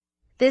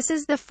This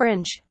is the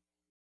Fringe.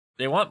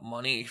 They want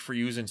money for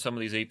using some of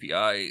these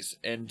APIs,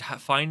 and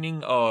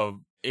finding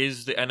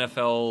is the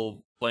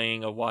NFL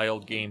playing a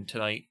wild game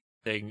tonight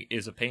thing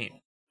is a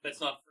pain.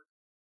 That's not.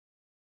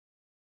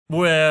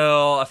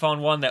 Well, I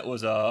found one that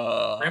was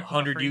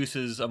 100 free?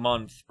 uses a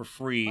month for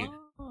free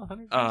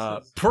 100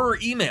 uses. per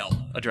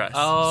email address.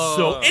 Oh.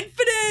 So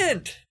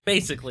infinite!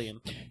 Basically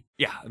infinite.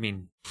 Yeah, I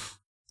mean...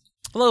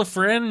 Hello,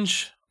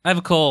 Fringe. I have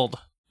a cold.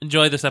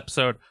 Enjoy this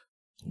episode.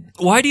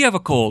 Why do you have a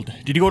cold?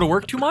 Did you go to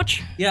work too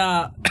much?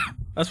 Yeah,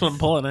 that's what I'm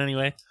pulling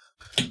anyway.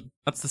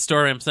 That's the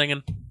story I'm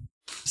singing.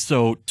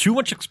 So, too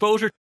much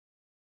exposure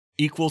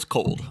equals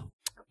cold.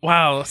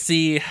 Wow,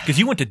 see... Because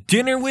you went to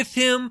dinner with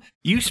him,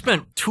 you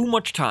spent too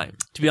much time.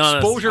 To be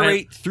honest, exposure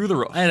rate through the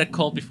roof. I had a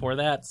cold before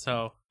that,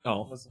 so...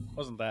 Oh.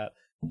 Wasn't that.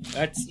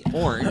 That's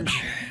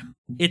orange.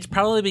 It's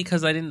probably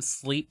because I didn't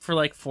sleep for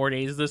like 4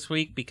 days this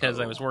week because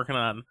I was working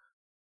on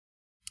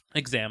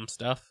exam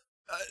stuff.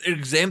 An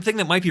exam thing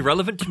that might be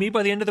relevant to me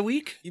by the end of the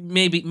week?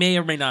 Maybe, may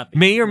or may not be.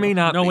 May or may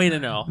not No be. way to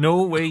know.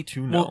 No way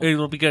to know. Well,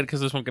 it'll be good because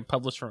this won't get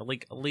published for at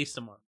least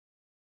a month.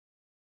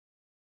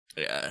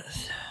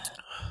 Yes.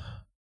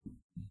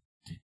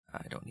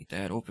 I don't need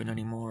that open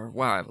anymore.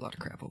 Wow, I have a lot of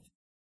crap open.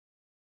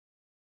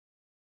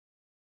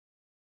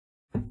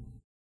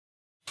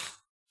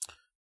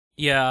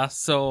 Yeah,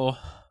 so...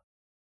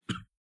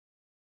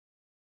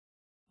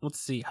 Let's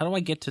see. How do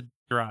I get to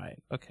Drive?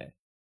 Okay.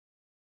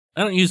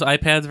 I don't use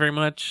iPads very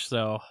much,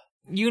 so...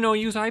 You know,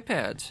 use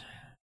iPads.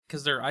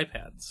 Because they're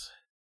iPads.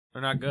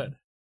 They're not good.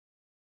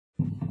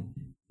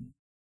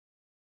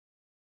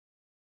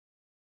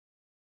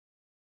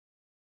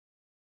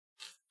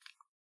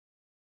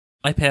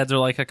 iPads are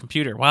like a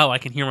computer. Wow, I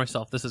can hear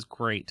myself. This is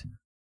great.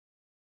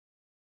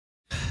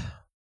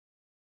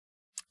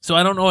 So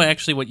I don't know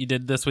actually what you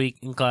did this week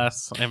in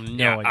class. I have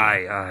no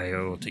idea. I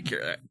will take care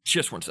of that.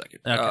 Just 1 second.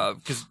 Okay.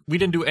 Because we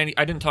didn't do any...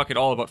 I didn't talk at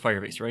all about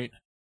Firebase, right?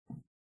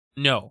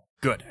 No.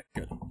 Good.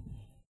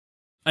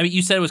 I mean,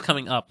 you said it was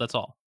coming up, that's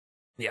all.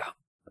 Yeah.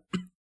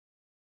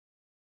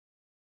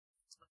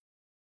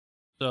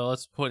 So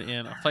let's put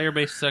in a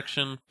Firebase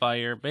section.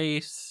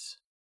 Firebase.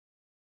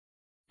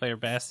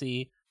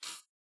 Firebase.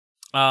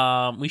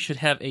 We should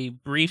have a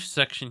brief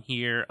section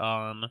here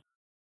on...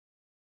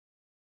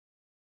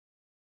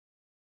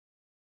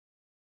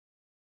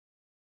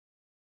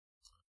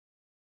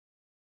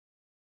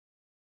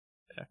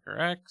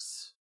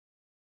 HackerX.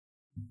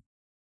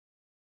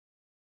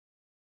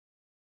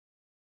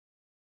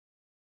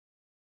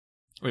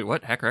 Wait,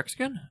 what? HackerX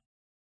again?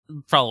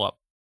 Follow up.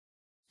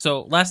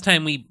 So last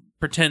time we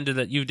pretended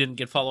that you didn't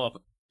get follow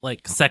up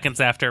like seconds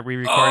after we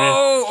recorded.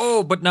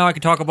 Oh, but now I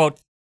can talk about...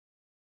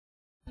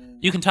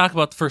 You can talk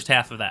about the first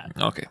half of that.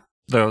 Okay.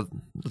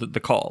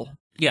 The call.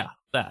 Yeah,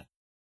 that.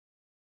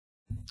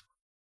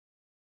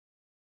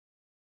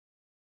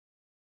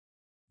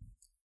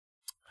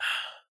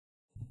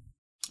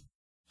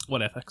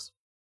 What ethics?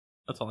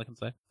 That's all I can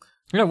say.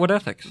 Yeah, what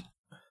ethics?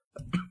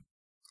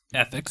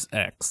 Ethics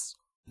X.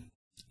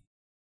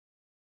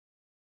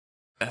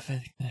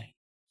 Ethics.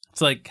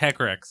 It's like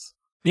HackerX.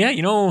 Yeah,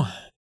 you know...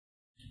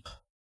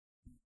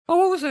 Oh,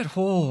 what was that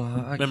whole...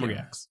 Memory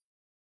X.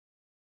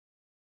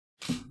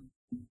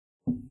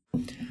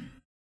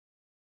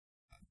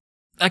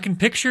 I can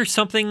picture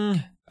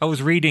something I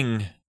was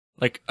reading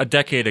like a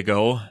decade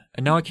ago,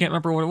 and now I can't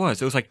remember what it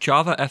was. It was like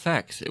Java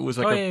FX. It was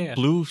like a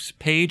blue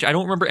page. I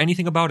don't remember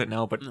anything about it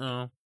now, but...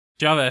 No.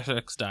 Java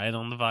FX died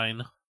on the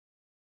Vine.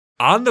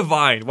 On the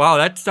Vine. Wow,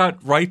 that's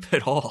not ripe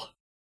at all.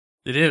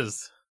 It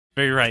is.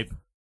 Very ripe.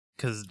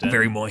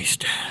 Very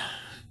moist.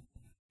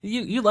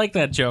 You like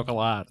that joke a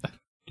lot.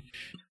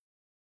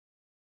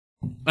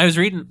 I was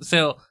reading...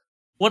 So,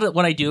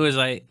 what I do is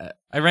I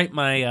write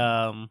my...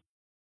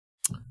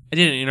 I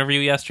did an interview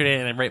yesterday,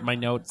 and I write my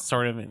notes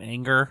sort of in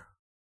anger.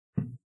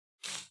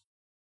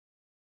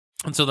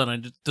 And so then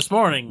I this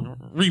morning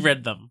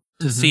reread them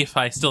to see if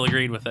I still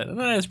agreed with it.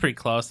 And I was pretty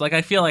close. Like,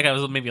 I feel like I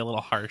was maybe a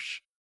little harsh.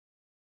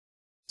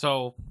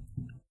 So,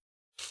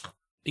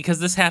 because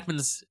this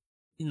happens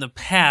in the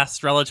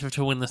past relative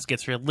to when this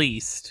gets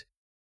released,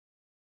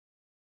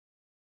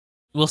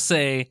 we'll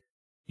say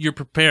you're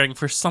preparing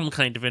for some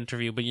kind of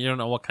interview, but you don't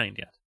know what kind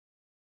yet.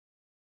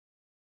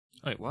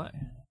 Wait, why?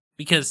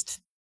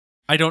 Because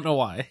I don't know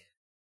why.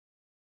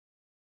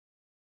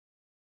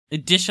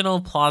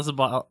 Additional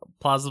plausible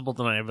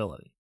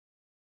deniability.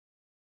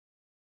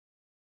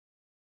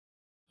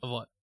 Of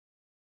what?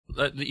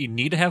 You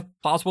need to have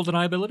plausible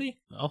deniability?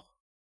 No.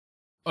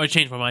 Oh, I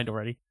changed my mind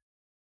already.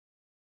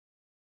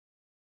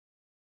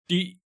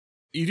 You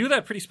do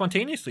that pretty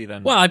spontaneously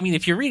then. Well, I mean,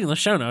 if you're reading the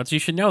show notes, you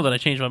should know that I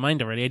changed my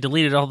mind already. I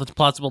deleted all the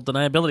plausible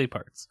deniability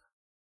parts.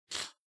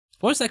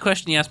 What was that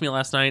question you asked me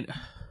last night?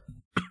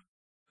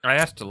 I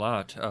asked a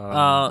lot.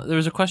 There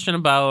was a question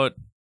about...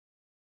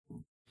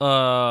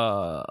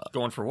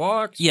 Going for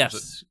walks?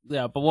 Yes.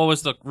 Yeah, but what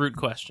was the root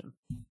question?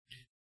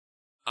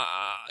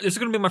 This is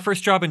going to be my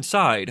first job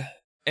inside,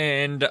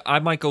 and I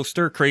might go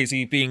stir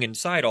crazy being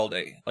inside all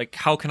day. Like,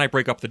 how can I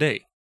break up the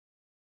day?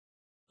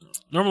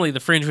 Normally, the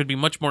Fringe would be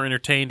much more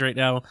entertained right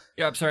now.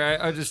 Yeah, I'm sorry.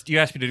 You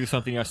asked me to do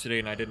something yesterday,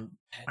 and I didn't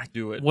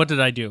do it. What did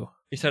I do?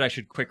 You said I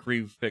should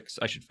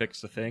I should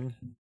fix the thing,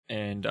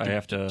 and I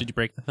have to. Did you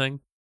break the thing?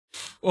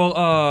 Well,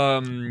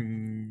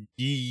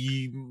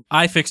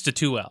 I fixed it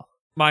too well.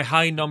 My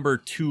high number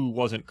 2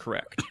 wasn't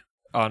correct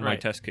on my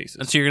test cases.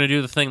 And so you're going to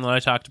do the thing that I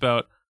talked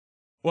about.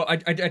 Well,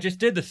 I just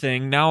did the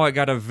thing. Now I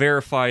got to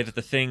verify that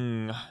the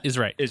thing is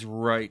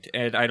right.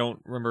 And I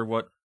don't remember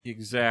what the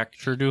exact.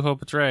 Sure do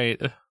hope it's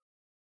right.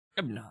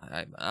 I'm not.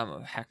 I'm a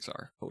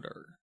Haxar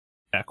coder.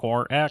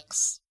 Hackor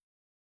X.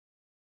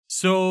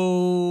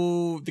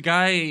 So the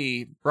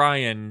guy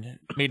Brian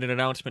made an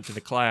announcement to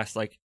the class,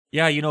 like,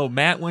 yeah,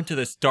 Matt went to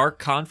this dark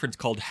conference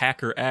called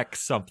Hacker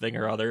X something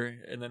or other,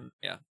 and then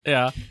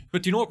yeah.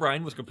 But do you know what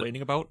Brian was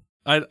complaining about?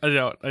 I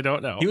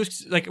don't know. He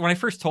was like, when I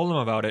first told him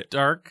about it,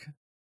 dark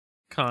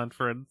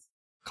conference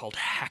called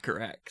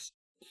Hacker X.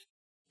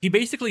 He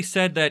basically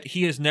said that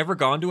he has never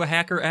gone to a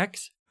Hacker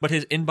X, but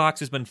his inbox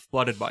has been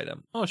flooded by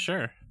them. Oh,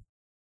 sure.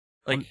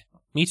 Like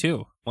me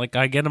too. Like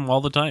I get them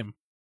all the time.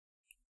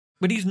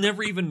 But he's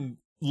never even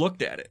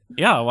looked at it.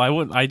 Yeah,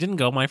 well, I didn't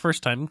go my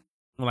first time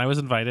when I was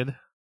invited.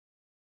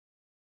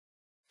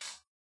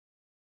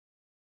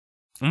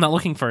 I'm not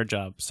looking for a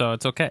job, so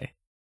it's okay.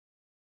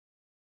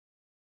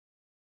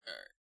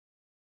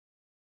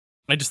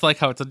 I just like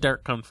how it's a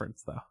dark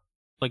conference, though.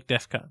 Like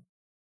DEF CON.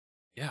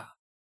 Yeah.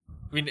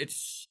 I mean,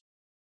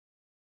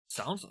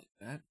 sounds like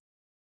that.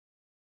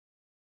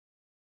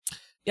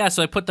 Yeah,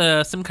 so I put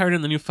the SIM card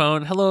in the new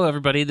phone. Hello,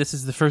 everybody. This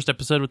is the first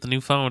episode with the new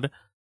phone.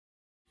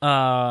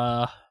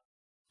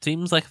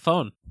 Seems like a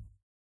phone.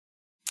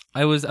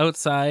 I was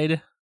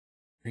outside.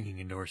 Ringing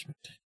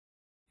endorsement.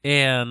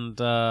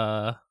 And,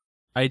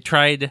 I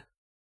tried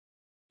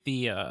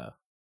the,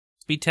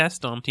 speed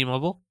test on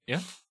T-Mobile.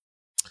 Yeah.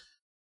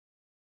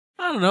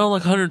 I don't know,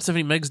 like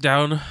 170 megs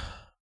down.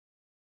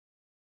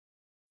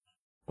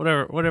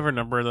 Whatever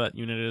number that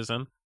unit is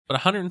in. But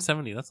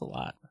 170, that's a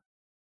lot.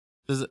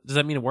 Does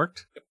that mean it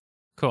worked? Yep.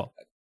 Cool.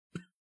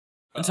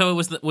 And so it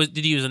was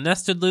did you use a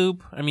nested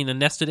loop? I mean a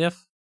nested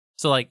if?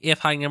 So like if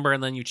high number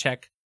and then you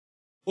check.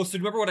 Well, so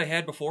remember what I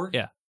had before?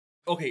 Yeah.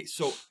 Okay,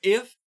 so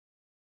if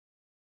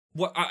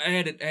what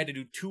I had to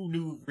do 2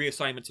 new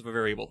reassignments of a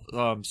variable.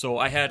 So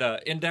I had an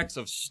index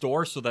of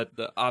store, so that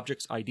the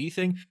object's ID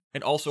thing,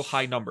 and also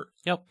high number.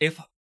 Yep.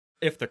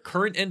 If the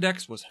current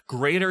index was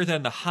greater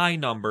than the high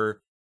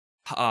number,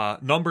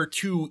 number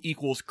 2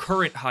 equals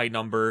current high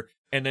number,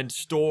 and then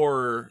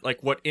store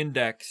like what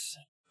index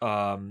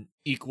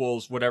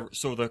equals whatever.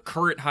 So the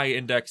current high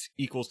index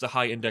equals the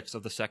high index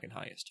of the second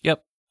highest.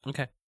 Yep.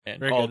 Okay. And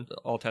very all, good.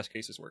 All test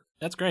cases work.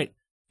 That's great.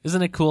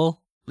 Isn't it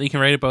cool that you can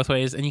write it both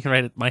ways, and you can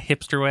write it my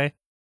hipster way?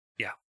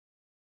 Yeah.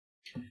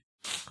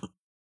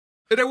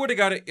 And I would have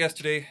got it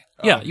yesterday.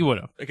 Yeah, you would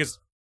have. Because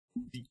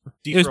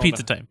it was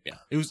pizza time. Yeah,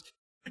 it was.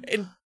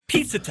 And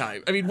pizza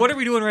time. I mean, what are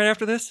we doing right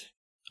after this?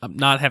 I'm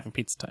not having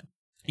pizza time.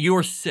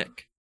 You're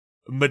sick.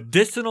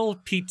 Medicinal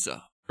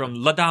pizza from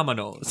La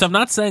Domino's. So I'm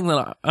not saying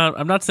that.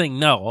 I'm not saying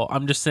no.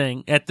 I'm just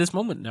saying at this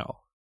moment, no.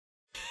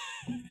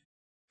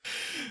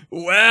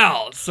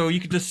 Well, so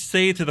you could just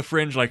say to the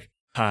Fringe, like,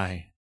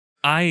 "Hi,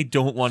 I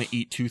don't want to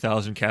eat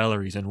 2,000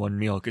 calories in one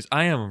meal because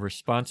I am a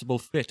responsible,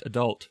 fit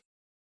adult."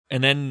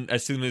 And then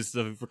as soon as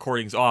the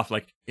recording's off,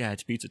 like, yeah,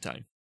 it's pizza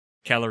time.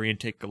 Calorie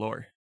intake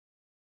galore.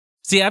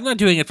 See, I'm not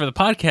doing it for the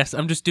podcast.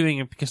 I'm just doing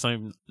it because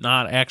I'm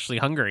not actually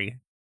hungry.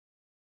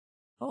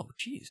 Oh,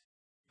 jeez.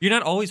 You're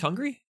not always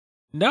hungry?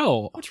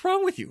 No. What's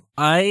wrong with you?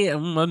 I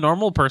am a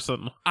normal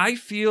person. I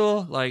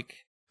feel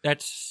like I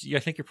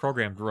think you're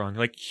programmed wrong.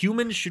 Like,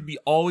 humans should be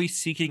always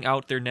seeking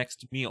out their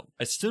next meal.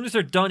 As soon as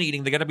they're done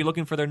eating, they got to be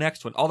looking for their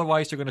next one.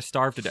 Otherwise, they're going to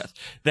starve to death.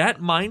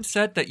 That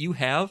mindset that you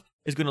have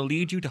is going to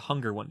lead you to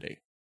hunger one day.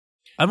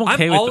 I'm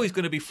okay I'm always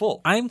going to be full.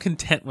 I'm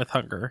content with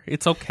hunger.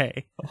 It's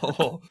okay.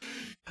 Oh.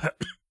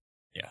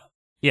 Yeah.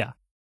 Yeah.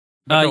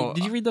 No,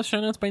 did you read those show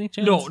notes by any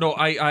chance? No.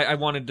 I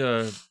wanted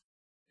to.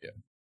 Yeah.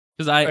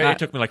 Because it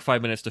took me like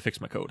 5 minutes to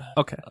fix my code.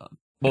 Okay.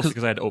 Mostly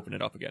because I had to open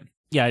it up again.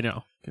 Yeah, I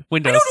know.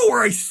 Windows. I don't know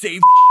where I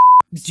save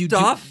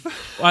stuff.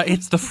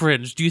 It's the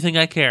Fringe. Do you think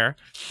I care?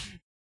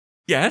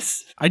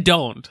 Yes. I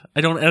don't.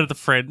 I don't edit the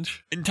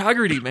Fringe.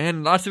 Integrity,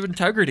 man. Lots of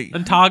integrity.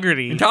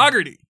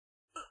 Integrity.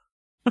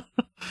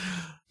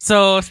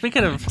 So,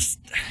 speaking of...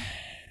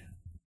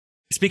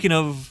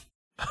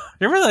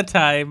 Remember that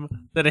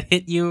time that I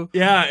hit you?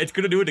 Yeah, it's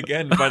going to do it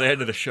again by the end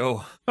of the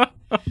show.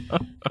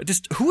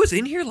 Who was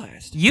in here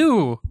last?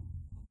 You.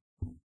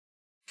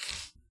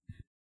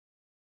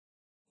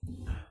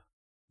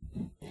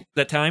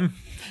 That time?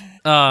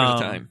 Or the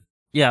time?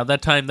 Yeah,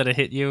 that time that I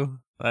hit you.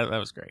 That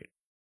was great.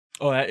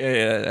 Oh, that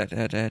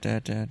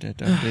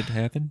did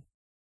happen?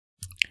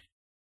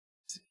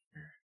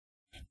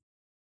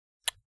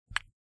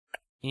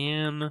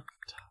 Integrity.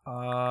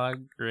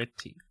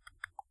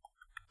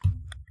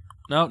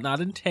 No, not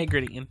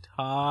integrity.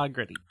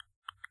 Integrity.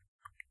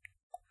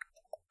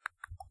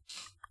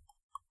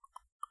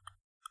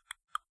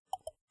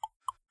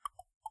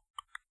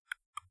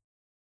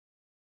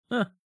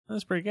 Huh,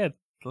 that's pretty good.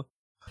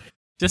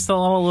 Just a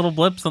little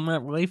blips on that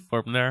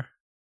waveform there.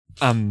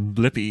 I'm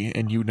blippy,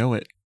 and you know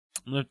it.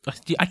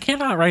 I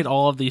cannot write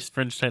all of these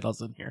Fringe titles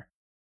in here.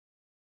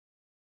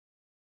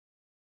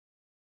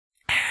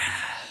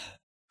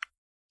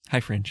 Hi,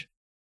 Fringe.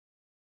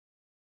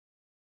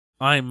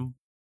 I'm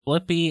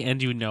blippy,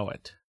 and you know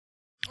it.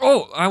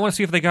 Oh, I want to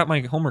see if they got my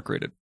homework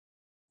graded.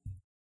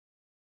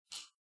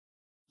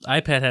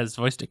 iPad has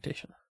voice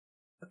dictation.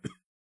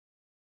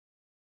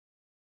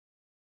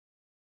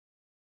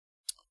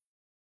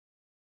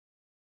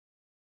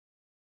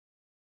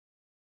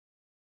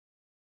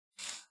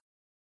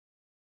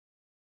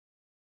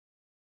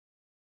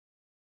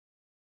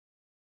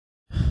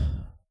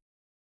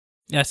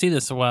 Yeah, I see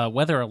this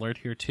weather alert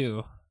here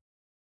too.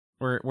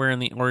 We're in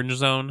the orange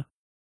zone.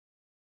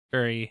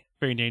 Very,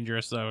 very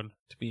dangerous zone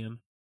to be in.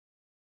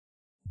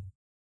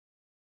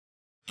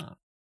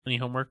 Any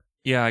homework?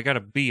 Yeah, I got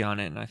a B on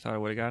it, and I thought I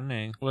would have got an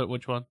A.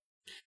 Which one?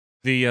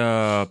 The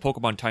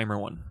Pokemon timer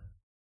one.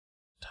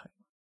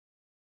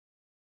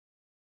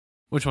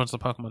 Which one's the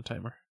Pokemon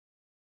timer?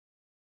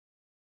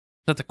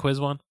 Is that the quiz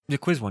one? The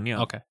quiz one, yeah.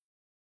 Okay.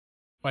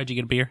 Why'd you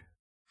get a beer?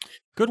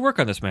 Good work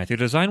on this, Matthew.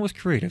 The design was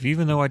creative,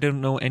 even though I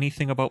didn't know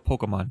anything about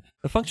Pokemon.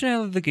 The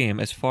functionality of the game,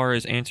 as far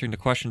as answering the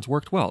questions,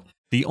 worked well.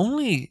 The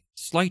only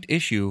slight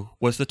issue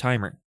was the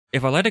timer.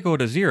 If I let it go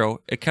to 0,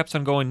 it kept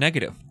on going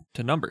negative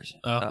to numbers.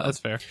 Oh, that's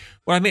fair.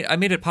 Well, I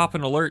made it pop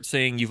an alert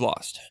saying you've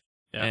lost.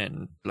 Yeah.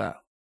 And blah.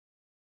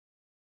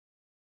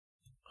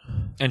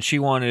 And she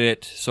wanted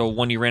it so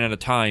when you ran out of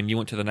time, you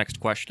went to the next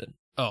question.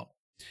 Oh.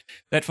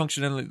 That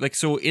functionality,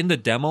 so in the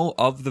demo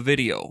of the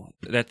video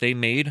that they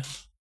made,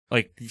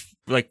 like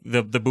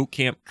the boot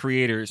camp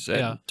creators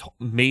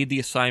made the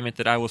assignment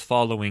that I was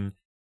following,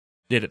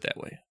 did it that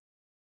way.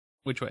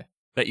 Which way?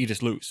 That you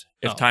just lose.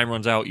 If time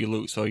runs out, you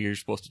lose. So you're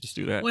supposed to just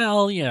do that.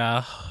 Well,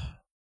 yeah.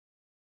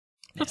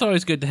 It's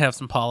always good to have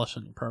some polish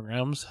in your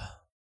programs.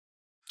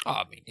 Oh,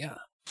 I mean, yeah.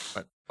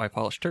 But why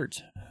polish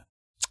turds?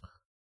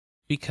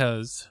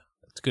 Because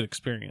it's a good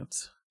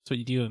experience. It's what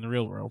you do in the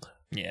real world.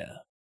 Yeah.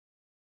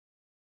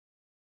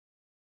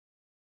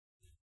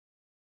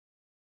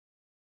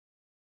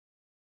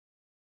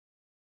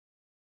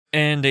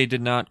 And they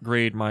did not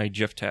grade my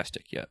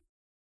Jiff-tastic yet.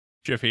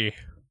 Jiffy.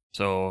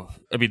 So,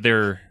 I mean,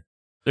 they're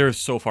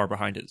so far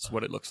behind it, is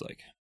what it looks like.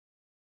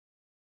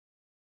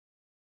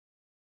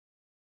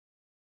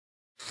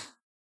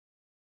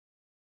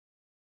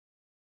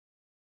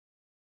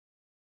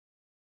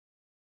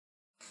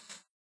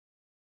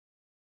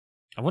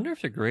 I wonder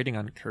if they're grading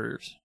on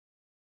curves.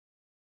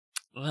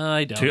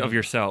 I don't. Of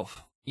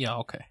yourself. Yeah,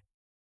 okay.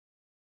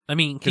 I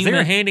mean, because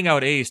they're handing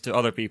out A's to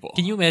other people.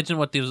 Can you imagine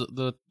what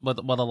what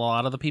a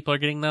lot of the people are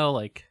getting though?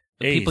 Like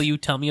the A's. people you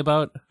tell me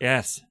about.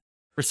 Yes.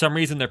 For some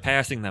reason, they're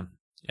passing them.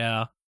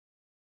 Yeah.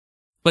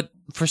 But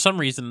for some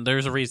reason,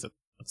 there's a reason.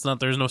 It's not.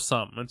 There's no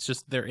sum. It's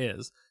just there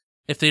is.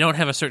 If they don't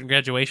have a certain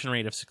graduation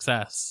rate of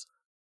success,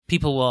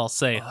 people will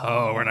say,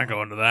 "Oh, we're not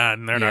going to that,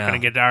 and they're not going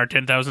to get our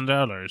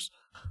 $10,000."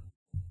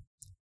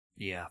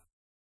 Yeah.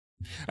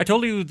 I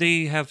told you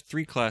they have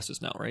 3 classes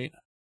now, right?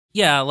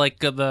 Yeah, like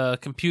the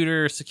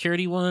computer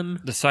security one.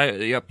 The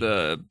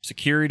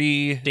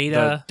security, data,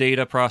 the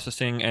data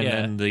processing,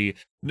 and then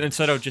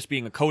instead of just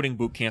being a coding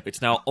boot camp, it's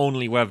now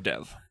only web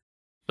dev.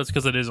 That's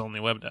because it is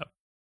only web dev.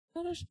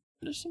 Well,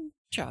 there's some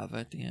Java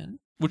at the end,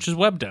 which is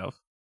web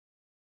dev.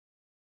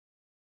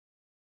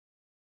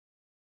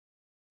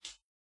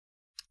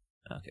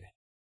 Okay.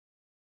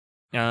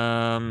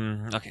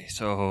 Okay.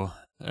 So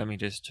let me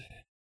just.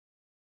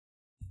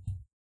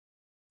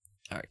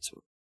 All right.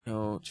 So.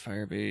 Notes,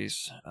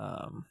 Firebase,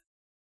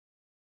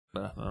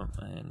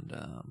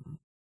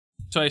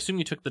 So I assume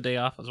you took the day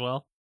off as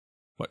well?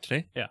 What,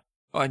 today? Yeah.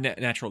 Oh,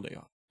 natural day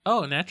off.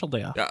 Oh, a natural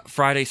day off.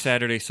 Friday,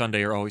 Saturday,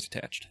 Sunday are always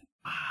attached.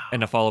 Wow.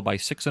 And followed by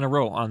 6 in a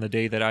row on the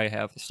day that I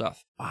have the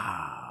stuff.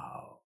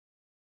 Wow.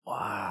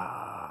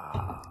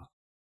 I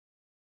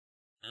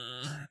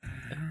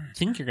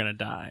think you're going to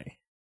die.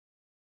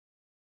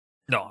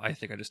 No, I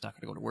think I'm just not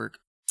going to go to work.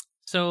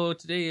 So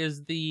today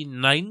is the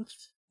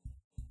 9th?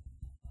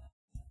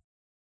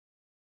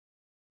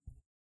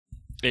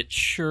 It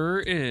sure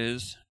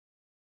is.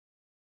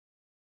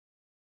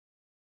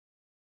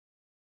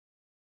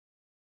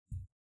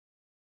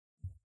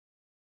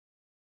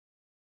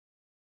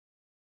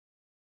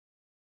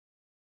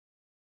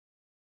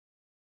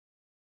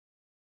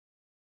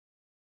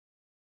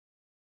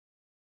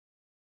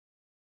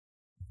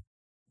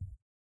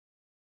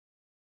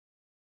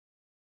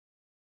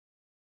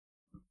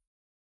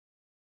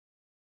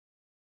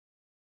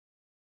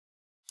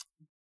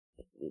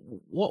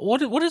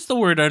 What is the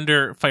word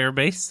under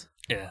Firebase?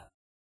 Yeah.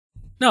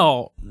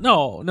 No,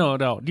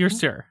 dear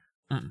sir.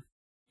 Mm.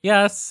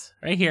 Yes,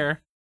 right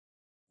here.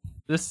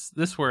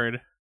 This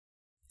word.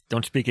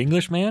 Don't speak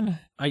English, man?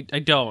 I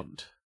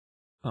don't.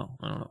 Oh,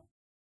 I don't know.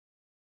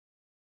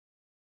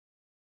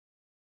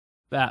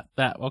 That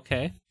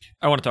okay.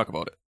 I want to talk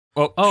about it.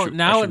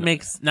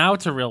 Now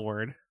it's a real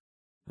word.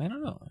 I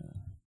don't know.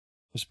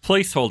 There's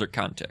placeholder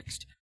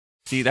context.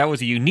 See, that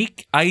was a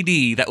unique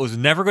ID that was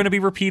never going to be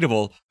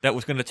repeatable. That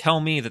was going to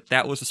tell me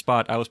that was the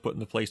spot I was putting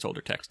the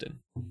placeholder text in.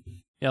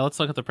 Yeah, let's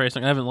look at the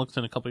pricing. I haven't looked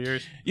in a couple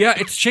years. Yeah,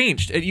 it's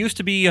changed. It used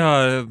to be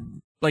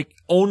like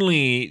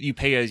only you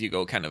pay as you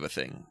go kind of a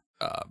thing.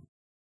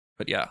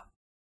 But yeah.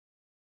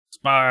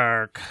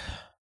 Spark.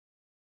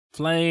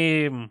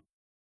 Flame.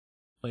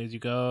 Play as you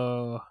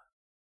go.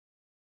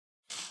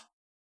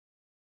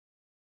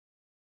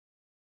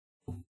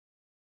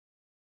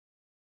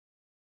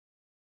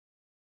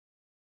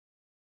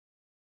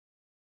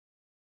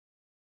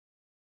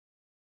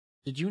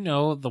 Did you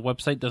know the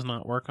website does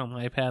not work on the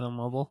iPad and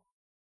mobile?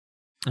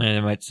 And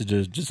it might be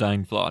a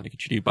design flaw to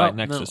get you to buy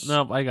Nexus.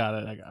 No, I got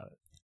it.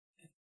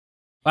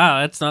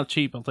 Wow, that's not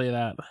cheap, I'll tell you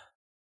that.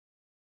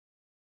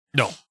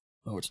 No,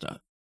 it's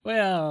not.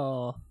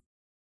 Well,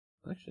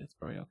 actually, it's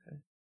probably okay.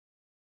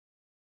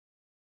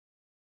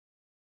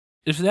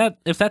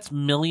 If that's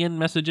million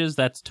messages,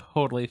 that's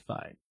totally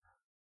fine.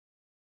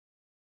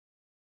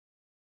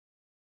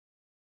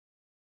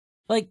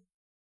 Like,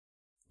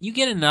 you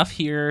get enough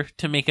here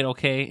to make it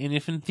okay, and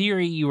if in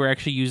theory you were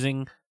actually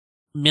using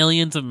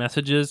millions of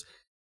messages,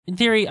 in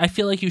theory, I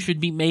feel like you should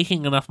be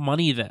making enough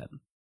money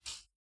then.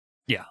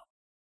 Yeah.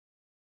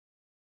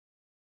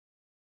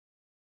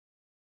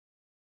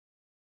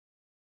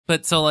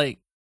 But so, like,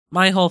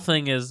 my whole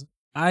thing is,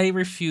 I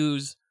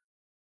refuse...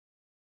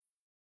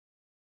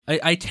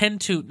 I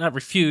tend to, not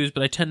refuse,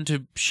 but I tend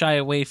to shy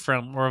away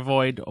from or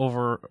avoid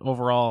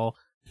overall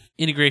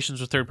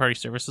integrations with third-party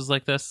services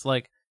like this.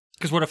 Like,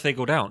 because what if they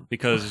go down?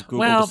 Because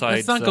Google decides... Well,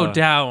 it's not go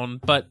down,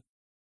 but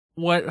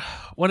what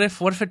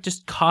if it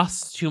just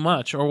costs too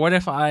much? Or what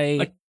if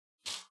I...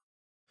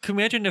 Can you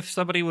imagine if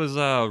somebody was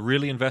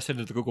really invested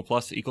in the Google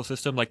Plus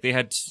ecosystem? Like they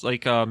had,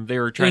 they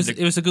were trying It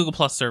was a Google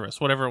Plus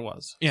service, whatever it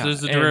was. Yeah, so it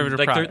was a derivative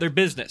like product. their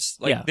business.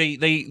 Like Yeah.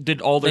 they did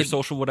all their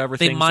social whatever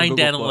they things. mined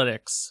on Google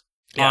analytics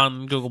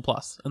on Google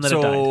Plus, and then it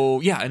died.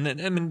 So yeah, and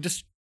then I mean,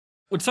 just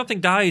when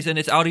something dies and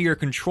it's out of your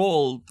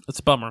control, It's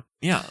a bummer.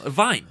 yeah.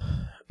 Vine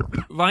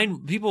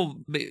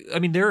people. I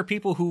mean, there are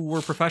people who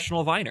were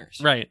professional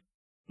Viners. Right.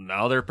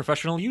 Now they're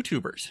professional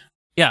YouTubers.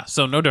 Yeah,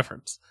 so no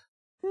difference.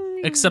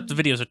 Except the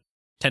videos are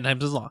 10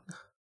 times as long.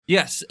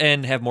 Yes,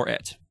 and have more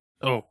ads.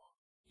 Oh,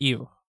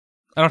 ew.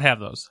 I don't have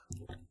those.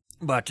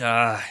 But,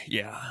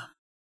 yeah.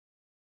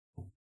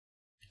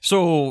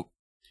 So,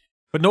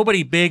 but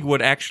nobody big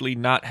would actually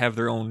not have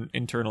their own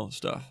internal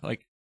stuff.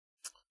 Like,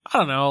 I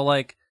don't know,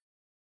 like,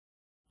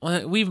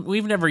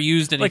 we've never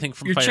used anything like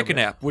from your Firebase. chicken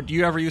app. Would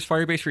you ever use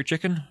Firebase for your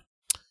chicken?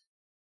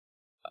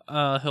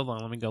 Hold on,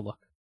 let me go look.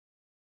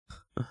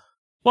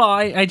 Well,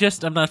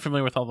 I'm not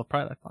familiar with all the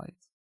product lines.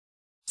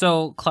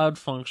 So, Cloud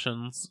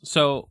Functions.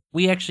 So,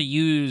 we actually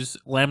use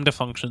Lambda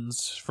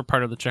functions for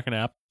part of the chicken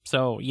app.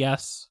 So,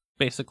 yes,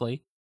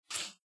 basically.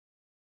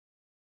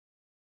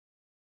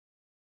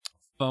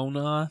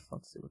 Phonoth.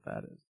 Let's see what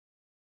that is.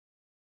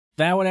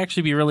 That would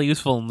actually be really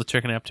useful in the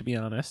chicken app, to be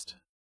honest.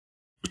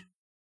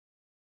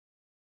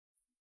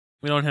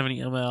 We don't have any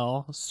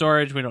ML.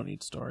 Storage, we don't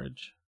need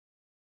storage.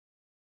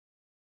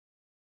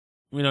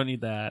 We don't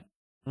need that.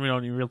 We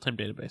don't need real-time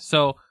database.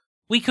 So,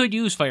 we could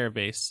use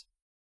Firebase.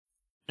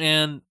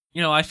 And,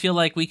 I feel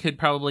like we could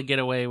probably get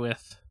away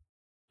with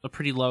a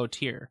pretty low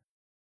tier.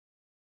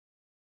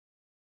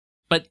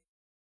 But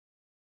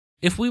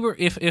if we were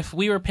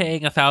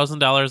paying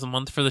 $1,000 a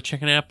month for the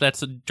chicken app,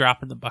 that's a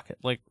drop in the bucket.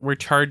 Like, we're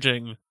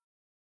charging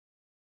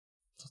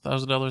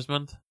 $1,000 a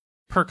month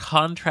per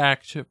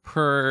contract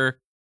per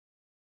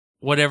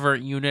whatever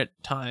unit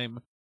time.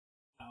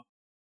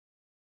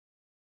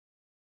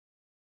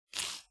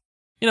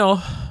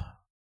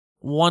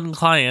 One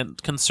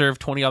client can serve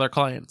 20 other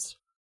clients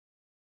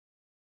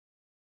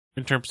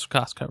in terms of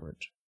cost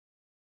coverage.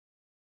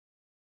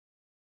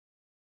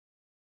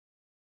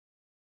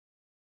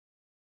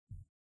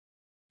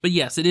 But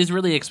yes, it is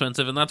really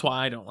expensive, and that's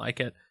why I don't like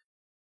it.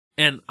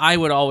 And I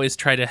would always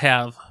try to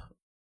have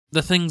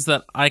the things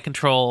that I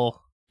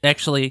control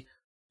actually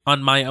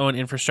on my own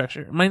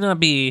infrastructure. It might not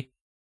be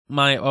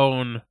my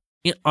own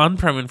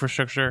on-prem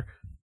infrastructure,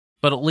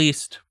 but at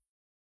least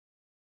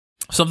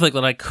something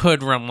that I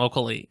could run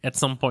locally at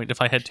some point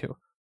if I had to.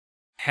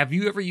 Have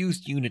you ever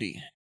used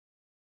Unity?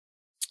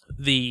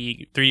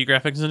 The 3D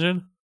graphics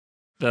engine?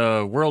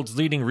 The world's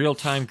leading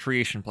real-time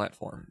creation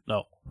platform.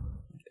 No.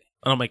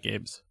 I don't make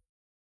games.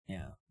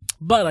 Yeah.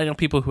 But I know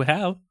people who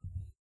have.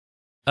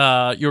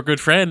 Your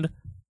good friend,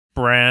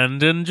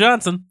 Brandon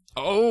Johnson.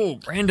 Oh,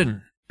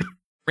 Brandon.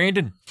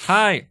 Brandon.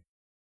 Hi.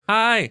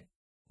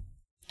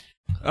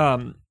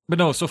 But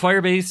no, so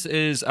Firebase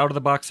is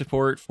out-of-the-box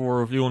support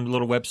for doing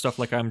little web stuff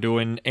like I'm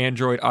doing,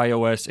 Android,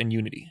 iOS, and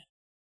Unity.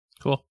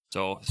 Cool.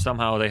 So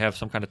somehow they have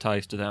some kind of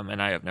ties to them,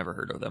 and I have never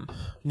heard of them.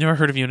 Never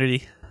heard of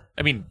Unity?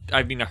 I mean,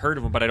 I heard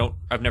of them, but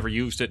I've never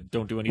used it,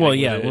 don't do anything with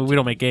it. Well, we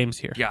don't make games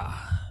here. Yeah.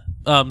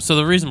 So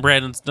the reason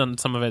Brandon's done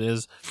some of it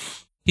is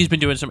he's been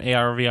doing some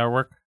AR, VR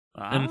work,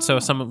 and so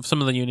some of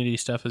the Unity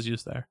stuff is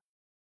used there.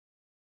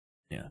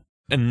 Yeah.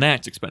 And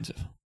that's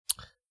expensive.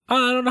 I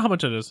don't know how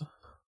much it is.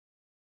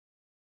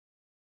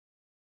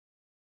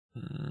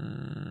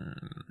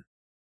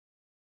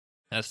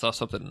 I saw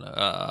something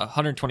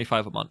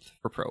 125 a month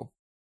for Pro.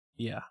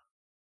 Yeah.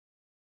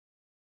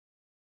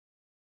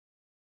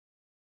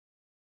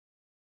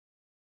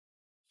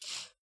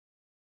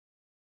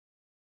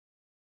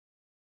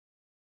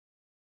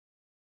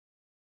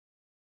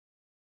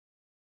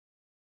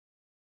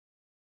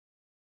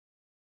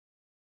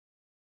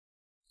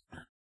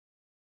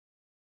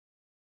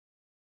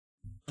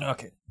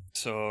 Okay,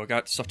 so I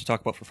got stuff to talk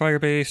about for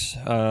Firebase.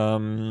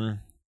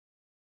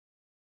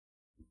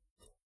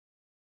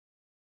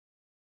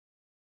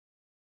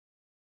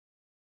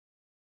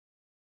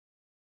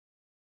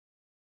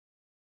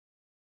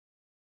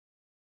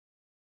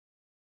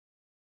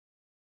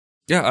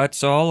 Yeah,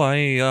 that's all.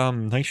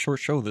 Nice short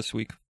show this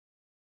week.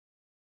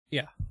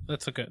 Yeah,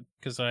 that's a good,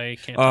 because I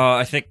can't.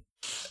 I think,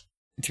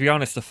 to be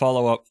honest, the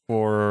follow-up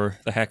for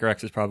the Hacker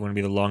X is probably going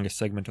to be the longest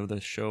segment of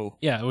this show.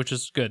 Yeah, which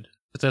is good.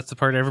 But that's the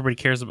part everybody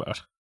cares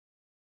about.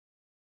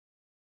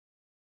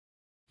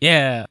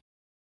 Yeah.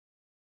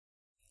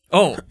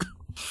 Oh.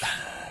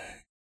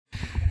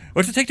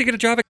 What's it take to get a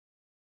job at...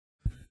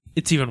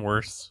 It's even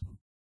worse.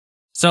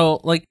 So,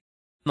 like,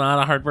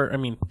 not a hardware,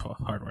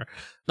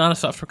 not a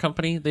software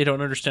company. They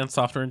don't understand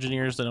software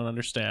engineers. They don't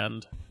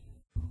understand.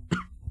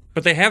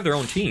 But they have their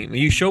own team.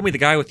 You showed me the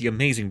guy with the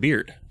amazing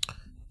beard.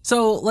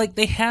 So, like,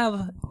 they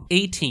have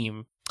a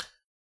team,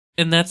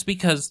 and that's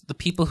because the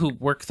people who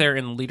work there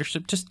in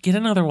leadership just get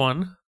another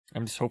one.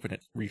 I'm just hoping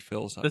it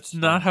refills up. That's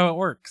not how it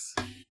works.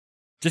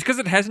 Just because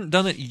it hasn't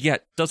done it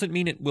yet doesn't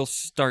mean it will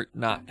start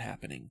not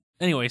happening.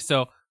 Anyway,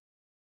 so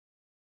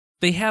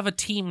they have a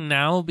team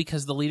now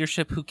because the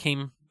leadership who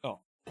came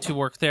to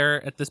work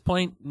there at this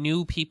point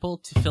knew people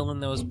to fill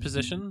in those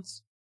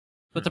positions.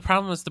 But the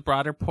problem is the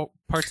broader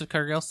parts of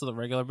Cargill, so the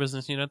regular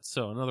business units.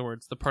 So in other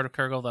words, the part of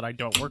Cargill that I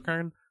don't work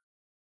on,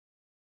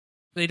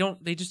 they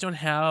just don't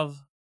have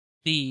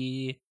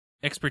the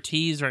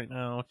expertise right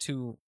now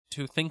to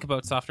think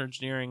about software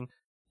engineering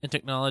and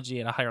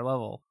technology at a higher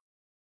level.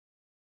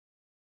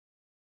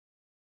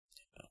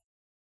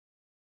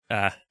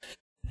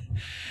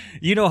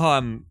 You know how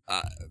I'm...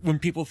 when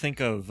people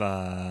think of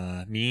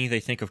me,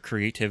 they think of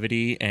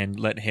creativity and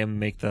let him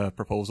make the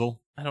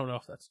proposal. I don't know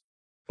if that's...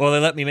 Well, they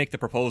let me make the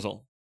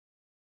proposal.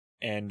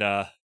 And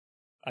I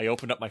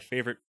opened up my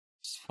favorite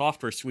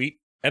software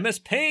suite, MS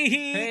Paint!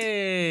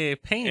 Hey,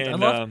 Paint. And, I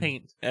love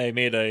Paint. I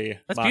made a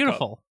That's mock-up.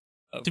 beautiful.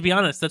 To be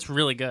honest, that's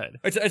really good.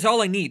 It's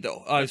all I need,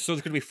 though. So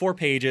there's going to be 4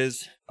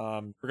 pages.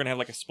 We're going to have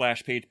like a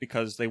splash page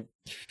because they...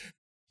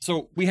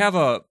 So we have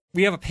a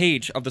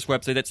page of this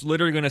website that's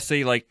literally going to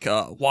say like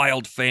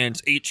Wild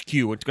Fans HQ. It's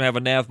going to have a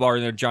nav bar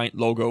and a giant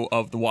logo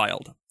of the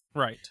Wild.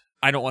 Right.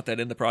 I don't want that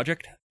in the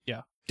project.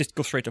 Yeah. Just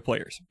go straight to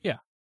players. Yeah.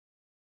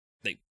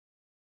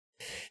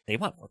 They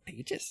want more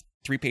pages.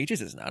 3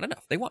 pages is not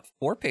enough. They want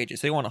 4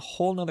 pages. They want a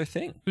whole nother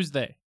thing. Who's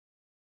they?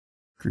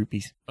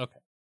 Groupies. Okay.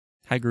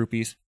 Hi,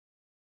 groupies.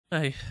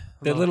 Hey.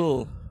 They're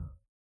little...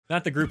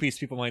 Not the groupies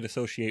people might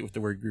associate with the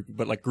word groupie,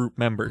 but like group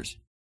members.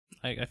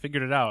 I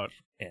figured it out.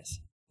 Yes.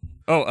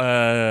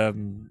 Oh,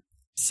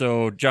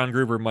 so John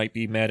Gruber might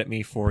be mad at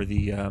me for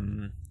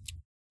the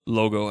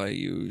logo I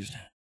used.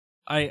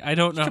 I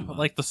don't know,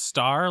 like the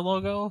star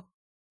logo?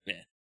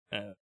 Yeah,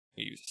 I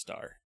use a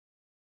star.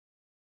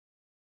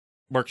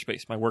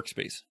 Workspace, my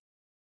workspace.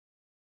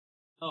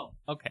 Oh,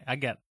 okay, I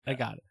got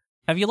it.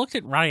 Have you looked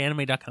at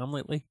RyeAnime.com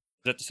lately? Is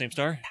that the same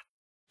star?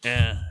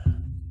 Yeah.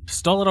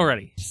 Stole it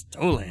already.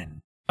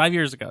 Stolen. 5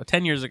 years ago,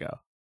 10 years ago.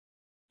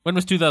 When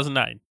was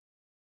 2009?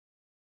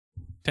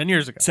 10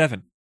 years ago.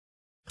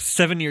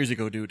 7 years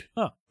ago, dude.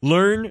 Huh.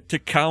 Learn to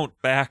count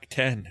back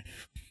 10.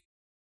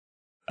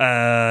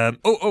 Yeah.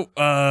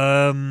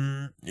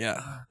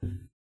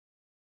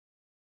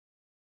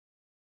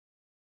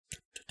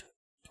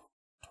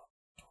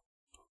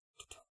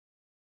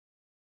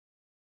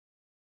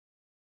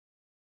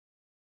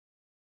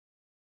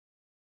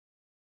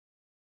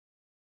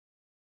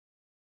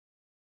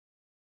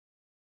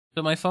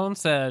 So my phone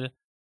said,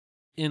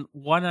 in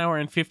 1 hour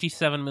and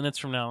 57 minutes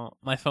from now,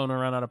 my phone will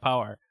run out of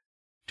power.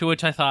 To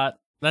which I thought,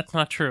 that's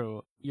not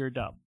true. You're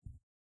dumb.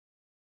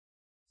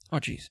 Oh,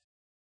 jeez.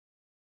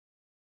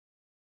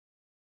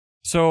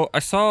 So I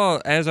saw,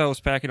 as I was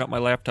packing up my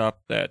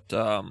laptop, that...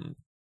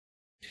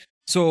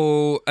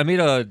 So I made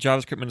a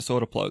JavaScript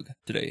Minnesota plug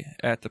today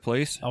at the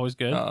place. Always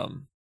good.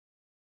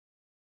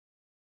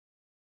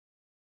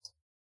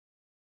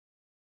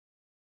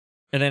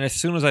 And then as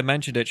soon as I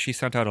mentioned it, she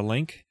sent out a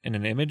link and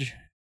an image.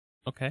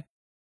 Okay.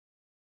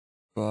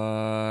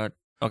 But...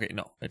 Okay,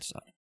 no, it's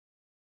not.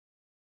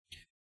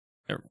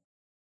 Never mind.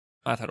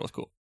 I thought it was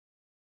cool.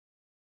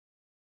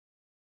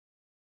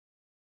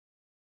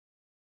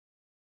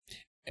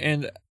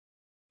 And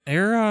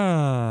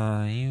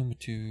era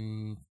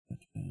YouTube.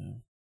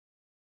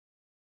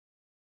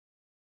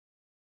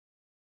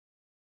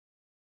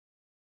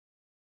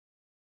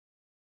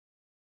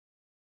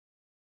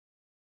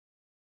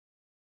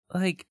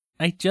 Like,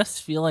 I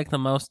just feel like the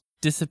mouse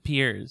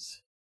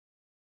disappears.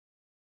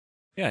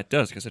 Yeah, it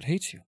does, because it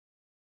hates you.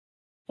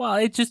 Well,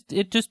 it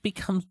just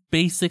becomes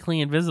basically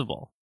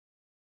invisible.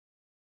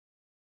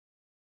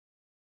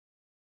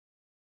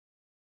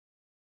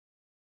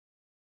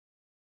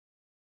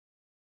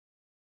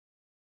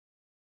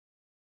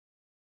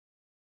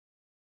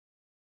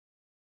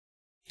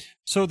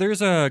 So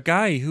there's a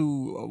guy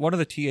who, one of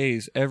the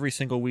TAs, every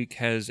single week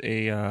has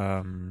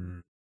a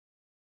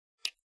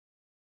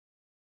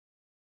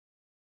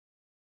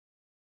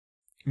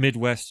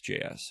Midwest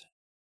JS,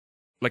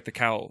 like the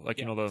cow, like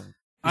he's got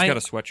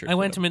a sweatshirt. I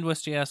went to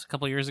Midwest JS a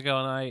couple years ago,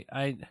 and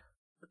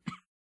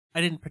I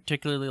didn't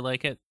particularly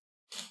like it.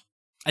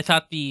 I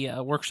thought the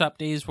workshop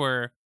days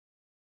were.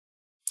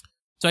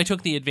 So I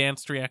took the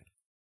advanced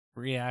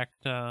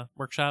React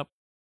workshop,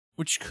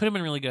 which could have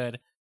been really good,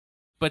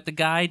 but the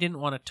guy didn't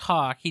want to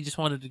talk. He just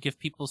wanted to give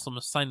people some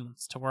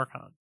assignments to work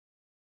on.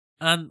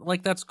 And,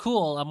 like, that's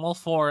cool. I'm all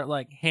for,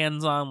 like,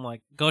 hands-on,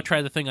 like, go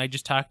try the thing I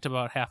just talked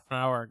about half an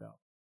hour ago.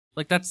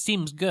 Like, that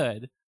seems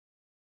good.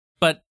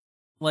 But,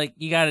 like,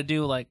 you gotta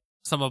do, like,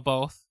 some of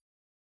both.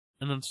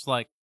 And then it's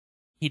like,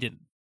 he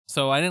didn't.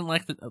 So I didn't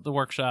like the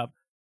workshop.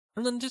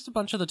 And then just a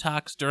bunch of the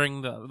talks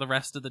during the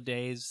rest of the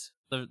days,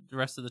 the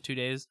rest of the 2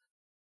 days,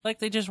 like,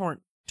 they just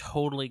weren't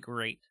totally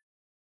great.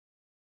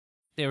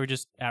 They were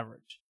just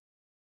average.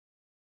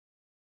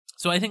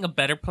 So I think a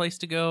better place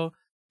to go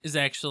is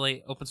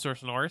actually Open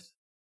Source North.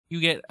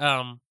 You get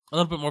a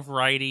little bit more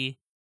variety.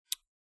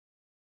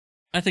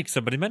 I think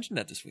somebody mentioned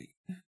that this week.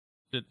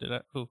 Did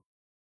I? Who?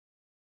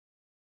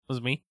 Was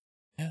it me?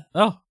 Yeah.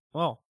 Oh,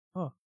 well.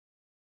 Oh.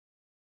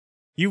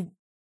 You,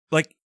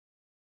 like,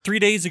 3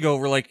 days ago,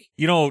 were like,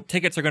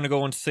 tickets are going to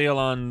go on sale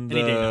on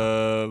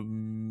the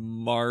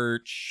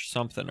March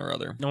something or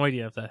other. No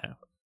idea if that happened.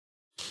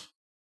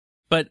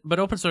 But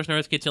Open Source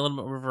North gets you a little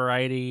bit more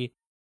variety.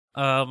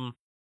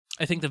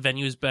 I think the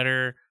venue is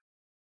better.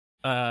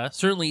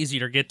 Certainly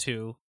easier to get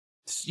to.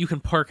 You can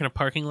park in a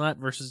parking lot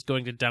versus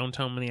going to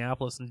downtown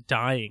Minneapolis and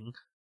dying.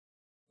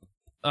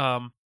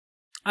 I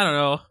don't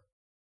know.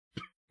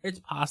 It's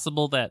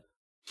possible that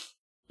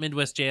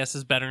Midwest JS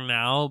is better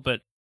now,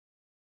 but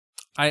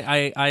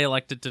I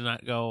elected to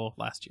not go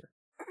last year.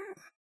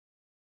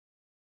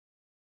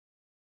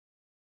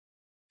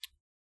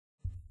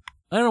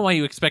 I don't know why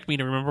you expect me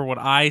to remember what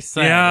I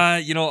said.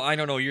 Yeah, I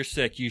don't know. You're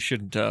sick. You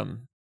should,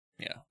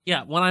 yeah.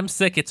 Yeah, when I'm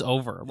sick, it's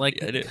over. Like,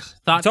 yeah, it is.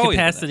 Thought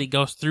capacity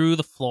goes through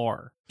the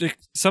floor.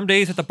 Some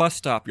days at the bus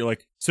stop, you're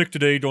like, sick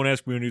today, don't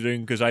ask me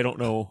anything, because I don't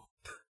know.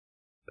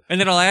 And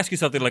then I'll ask you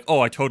something like,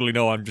 oh, I totally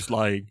know, I'm just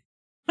lying.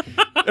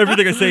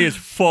 Everything I say is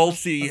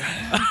falsy.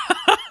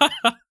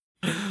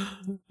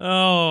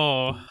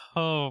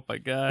 Oh my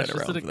gosh,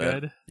 isn't it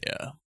good?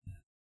 Yeah.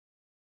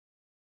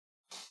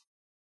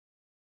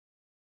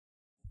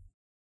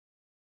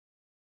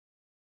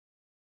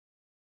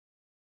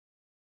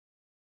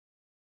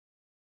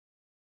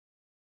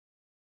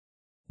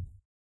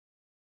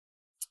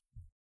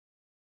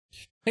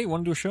 Hey,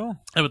 want to do a show?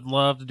 I would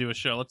love to do a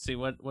show. Let's see,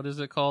 what is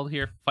it called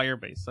here?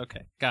 Firebase.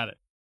 Okay, got it.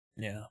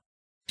 Yeah.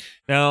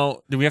 Now,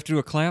 do we have to do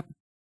a clap?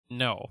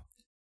 No.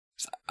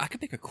 I could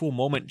make a cool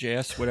moment,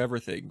 JS, whatever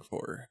thing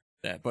for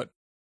that, but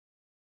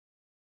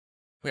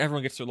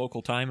everyone gets their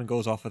local time and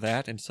goes off of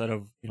that instead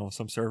of,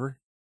 some server.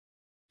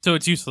 So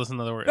it's useless, in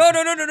other words.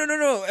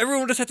 No.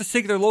 Everyone just has to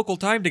sync their local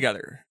time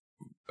together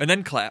and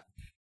then clap.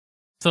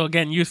 So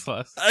again,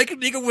 useless. I could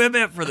make a web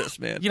app for this,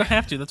 man. You don't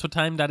have to. That's what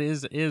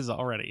time.is is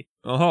already.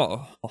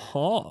 Oh.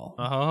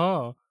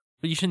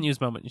 But you shouldn't use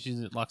moment. You should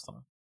use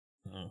Luxon.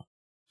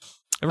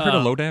 Ever heard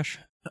of Lodash?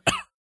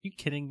 You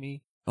kidding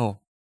me? Oh.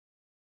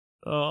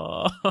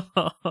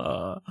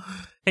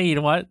 Hey, you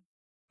know what?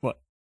 What?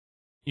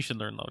 You should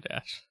learn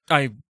Lodash.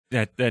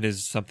 That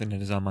is something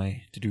that is on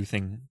my to-do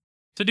thing.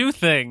 To-do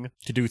thing?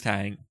 To-do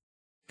thing.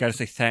 Gotta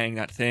say thing,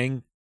 not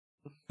thing.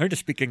 Learn to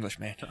speak English,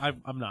 man.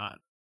 I'm not.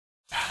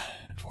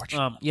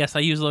 Unfortunately. Yes, I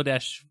use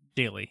Lodash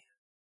daily.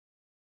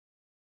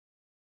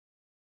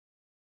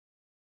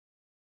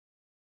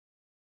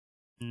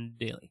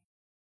 Daily.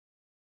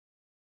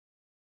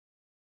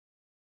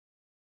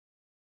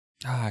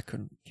 I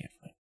can't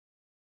find.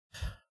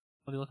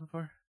 What are you looking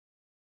for?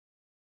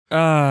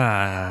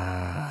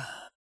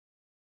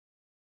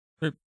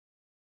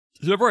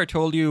 Remember I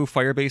told you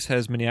Firebase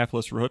has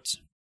Minneapolis roots?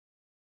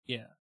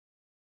 Yeah.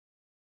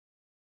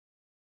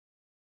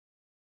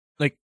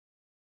 Like,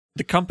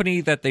 the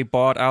company that they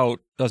bought out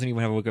doesn't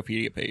even have a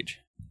Wikipedia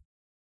page.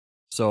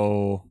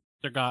 So...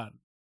 They're gone.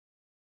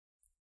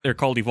 They're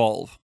called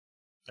Evolve.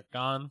 They're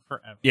gone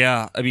forever.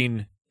 Yeah, I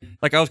mean...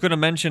 Like, I was going to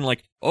mention,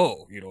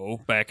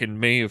 back in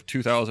May of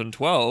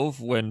 2012,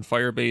 when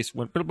Firebase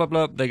went blah, blah,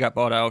 blah, they got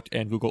bought out,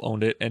 and Google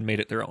owned it and made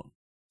it their own.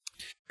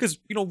 Because,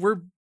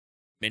 we're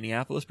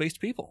Minneapolis-based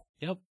people.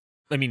 Yep.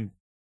 I mean,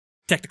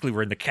 technically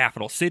we're in the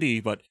capital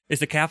city, but is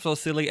the capital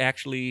city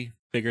actually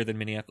bigger than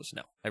Minneapolis?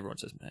 No. Everyone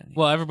says Minneapolis.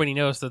 Well, everybody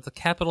knows that the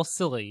capital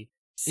city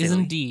is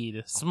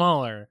indeed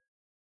smaller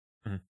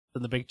than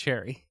the Big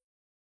Cherry.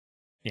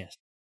 Yes.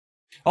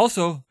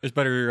 Also, there's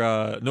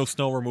better no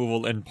snow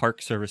removal and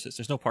park services.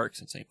 There's no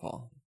parks in St.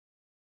 Paul.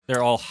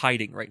 They're all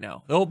hiding right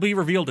now. They'll be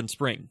revealed in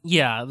spring.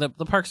 Yeah, the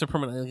parks are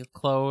permanently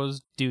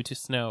closed due to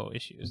snow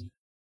issues.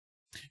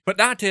 But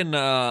not in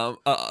a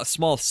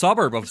small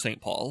suburb of St.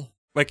 Paul.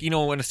 Like, in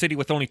a city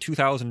with only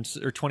 2,000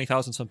 or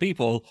 20,000 some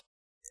people,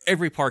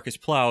 every park is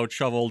plowed,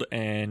 shoveled,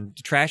 and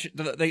trash.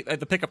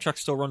 The pickup trucks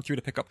still run through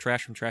to pick up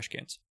trash from trash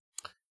cans.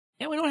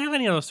 Yeah, we don't have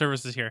any of those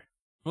services here.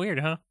 Weird,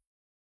 huh?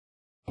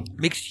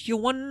 Makes you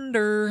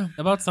wonder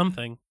about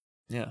something.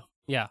 Yeah.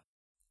 Yeah.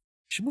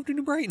 Should move to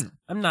New Brighton.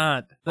 I'm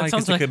not. That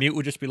sounds like the commute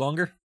would just be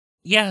longer.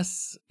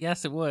 Yes,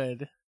 it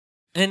would.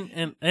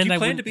 And do you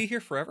plan to be here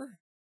forever?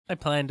 I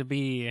plan to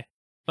be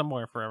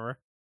somewhere forever.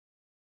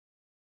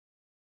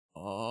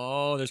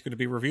 Oh, there's going to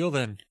be a reveal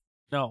then.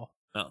 No,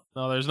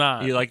 there's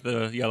not. You like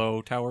the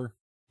yellow tower?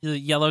 The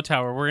yellow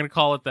tower. We're going to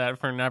call it that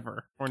for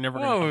never. We're never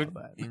going to call it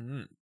that.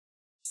 Mm-hmm.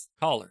 It's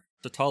taller.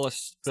 The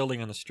tallest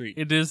building on the street.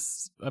 It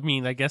is. I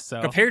mean, I guess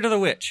so. Compared to the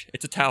witch,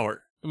 it's a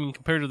tower. I mean,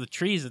 compared to the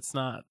trees, it's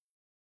not.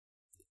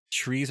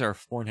 Trees are a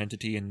foreign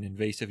entity and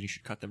invasive, and you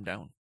should cut them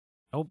down.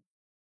 Nope.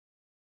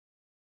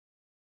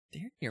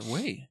 They're in your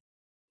way.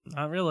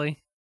 Not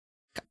really.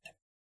 Cut them.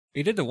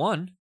 You did the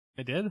one.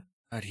 I did?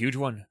 That huge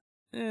one.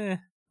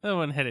 That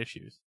one had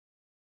issues.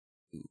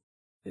 Ooh,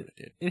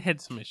 it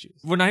had some issues.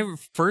 When I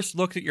first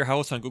looked at your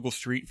house on Google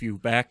Street View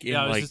back in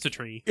it was just a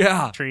tree.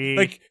 Yeah. Tree.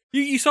 Like,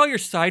 you saw your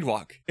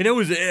sidewalk, and it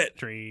was it.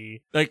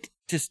 Tree. Like,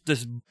 just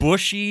this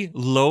bushy,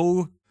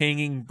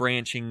 low-hanging,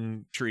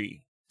 branching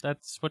tree.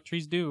 That's what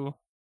trees do.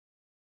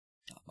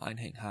 Mine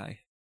hang high.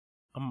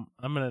 I'm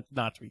gonna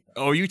not tweet that.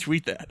 Oh, you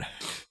tweet that.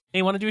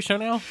 Hey, want to do a show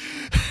now?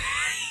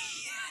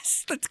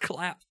 Yes, let's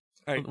clap.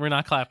 All right. We're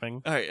not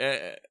clapping. All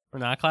right. We're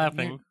not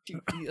clapping.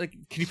 Can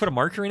you put a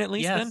marker in at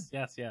least then?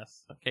 Yes.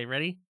 Okay,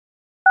 ready?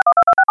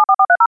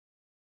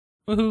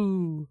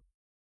 Woohoo!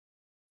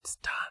 It's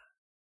done.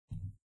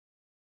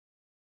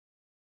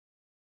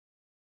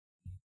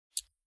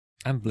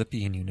 I'm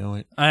Blippy and you know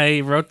it.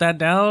 I wrote that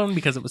down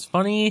because it was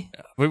funny.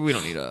 Yeah, we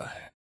don't need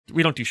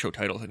we don't do show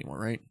titles anymore,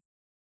 right?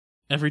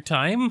 Every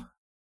time?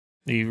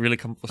 Do you really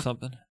come up with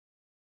something?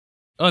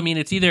 Oh, I mean,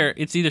 it's either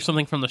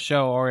something from the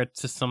show or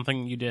it's just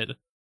something you did.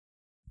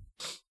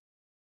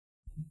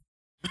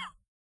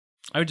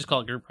 I would just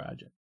call it Group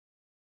Project.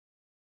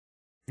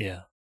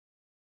 Yeah.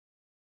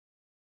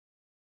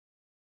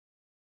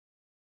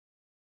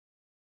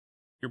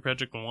 Group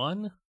Project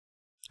 1?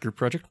 Group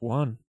Project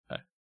 1.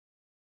 Okay.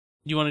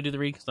 You want to do the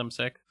read because I'm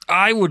sick?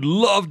 I would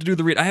love to do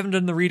the read. I haven't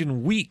done the read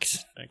in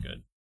weeks. Okay,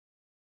 good.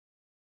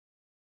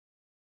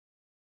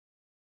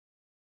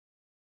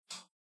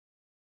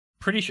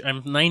 Pretty sure,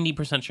 I'm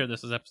 90% sure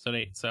this is episode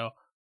 8, so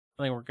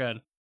I think we're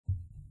good.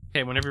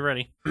 Okay, whenever you're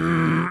ready.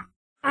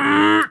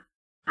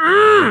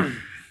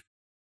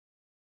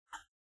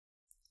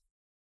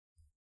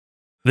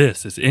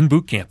 This is In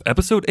Boot Camp,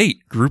 Episode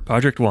 8, Group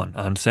Project 1,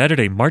 on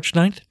Saturday, March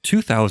 9th,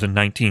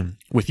 2019,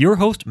 with your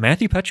host,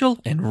 Matthew Petchel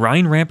and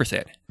Ryan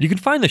Rampersad. You can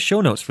find the show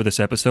notes for this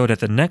episode at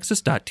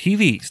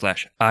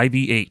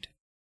thenexus.tv/IB8.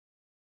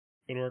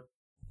 Good work.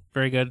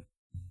 Very good.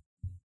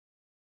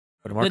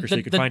 Put a marker so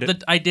you can find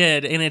it. I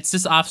did, and it's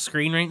just off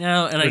screen right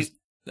now, and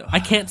I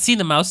can't see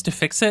the mouse to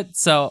fix it,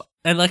 so,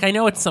 and like, I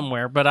know it's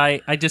somewhere, but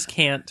I just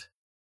can't.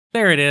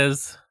 There it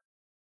is.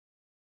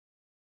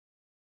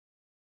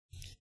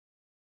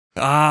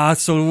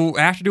 So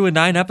after doing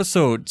 9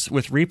 episodes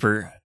with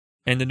Reaper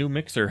and the new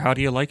mixer, how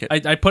do you like it?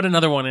 I put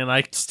another one in.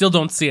 I still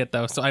don't see it,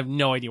 though, so I have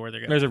no idea where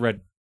they're going. There's a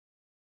red.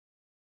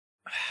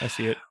 I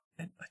see it.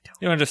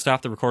 You want to just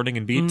stop the recording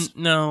in beats?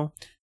 No.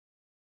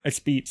 It's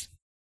beats.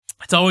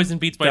 It's always in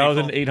beats by default.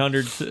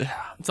 1,800.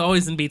 It's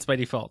always in beats by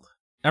default.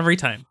 Every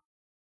time.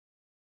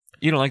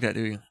 You don't like that,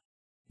 do you?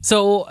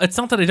 So, it's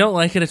not that I don't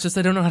like it, it's just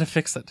I don't know how to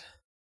fix it.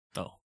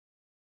 Oh.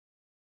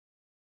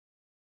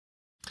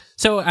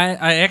 So,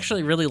 I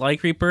actually really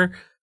like Reaper.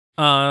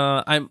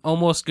 I'm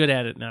almost good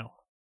at it now.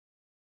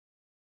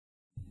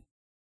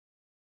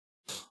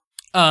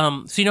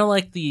 So you know,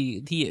 like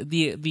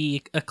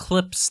the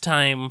Eclipse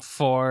time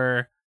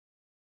for,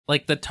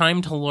 like, the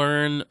time to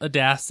learn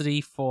Audacity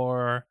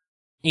for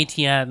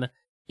ATN,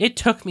 it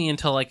took me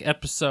until like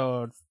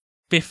episode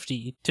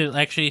 50 to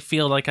actually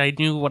feel like I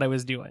knew what I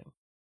was doing.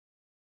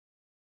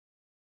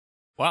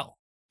 Wow.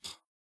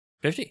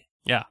 50?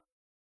 Yeah.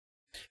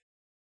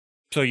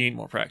 So you need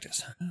more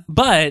practice.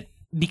 But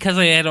because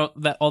I had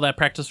all that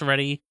practice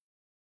already,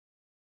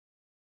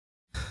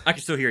 I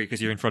can still hear you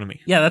because you're in front of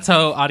me. Yeah, that's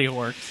how audio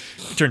works.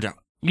 It turns out.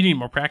 You need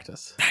more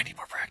practice. I need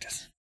more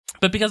practice.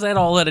 But because I had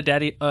all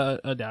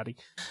that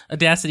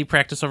Audacity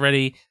practice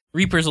already,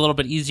 Reaper's a little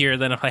bit easier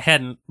than if I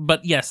hadn't.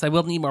 But yes, I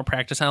will need more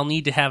practice. I'll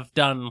need to have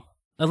done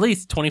at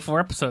least 24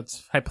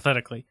 episodes,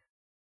 hypothetically.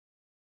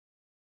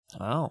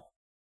 Wow.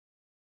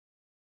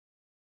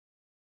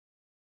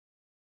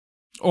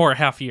 Or a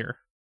half year.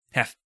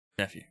 Half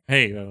year.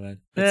 Hey,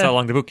 that's how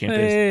long the boot camp is.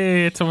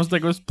 Hey, it's almost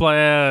like it was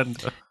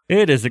planned.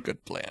 It is a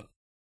good plan.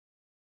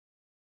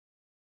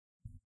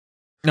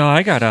 No,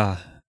 I got a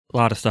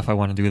lot of stuff I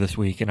want to do this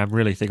week, and I'm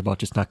really thinking about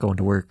just not going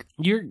to work.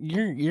 You're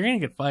gonna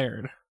get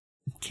fired.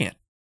 Can't.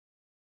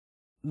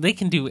 They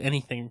can do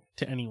anything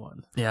to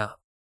anyone. Yeah.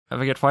 If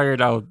I get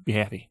fired, I'll be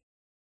happy.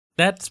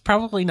 That's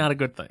probably not a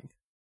good thing.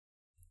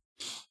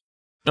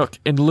 Look,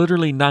 in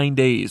literally 9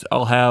 days,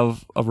 I'll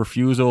have a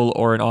refusal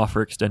or an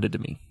offer extended to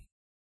me.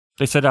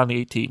 They said on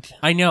the 18th.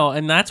 I know,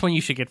 and that's when you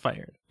should get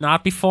fired,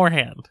 not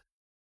beforehand.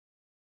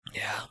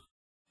 Yeah.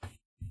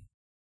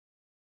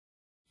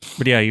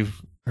 But yeah, you've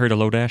heard of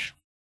Lodash?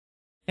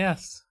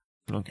 Yes.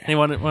 Okay. You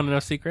want to know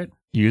a secret?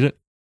 Use it?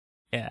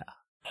 Yeah.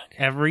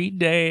 Every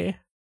day.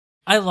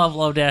 I love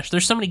Lodash.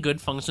 There's so many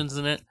good functions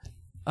in it.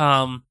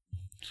 Well,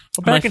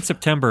 back in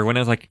September when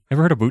I was like,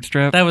 ever heard of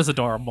Bootstrap? That was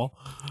adorable.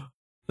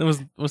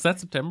 Was that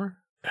September?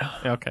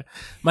 Yeah, okay.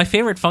 My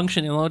favorite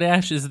function in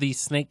Lodash is the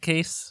snake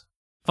case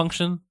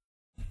function.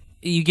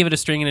 You give it a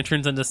string and it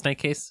turns into a snake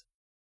case.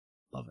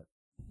 Love it.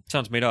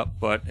 Sounds made up,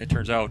 but it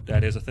turns out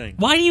that is a thing.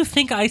 Why do you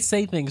think I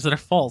say things that are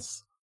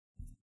false?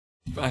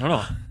 I don't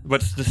know.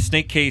 But the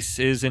snake case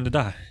is in the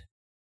die.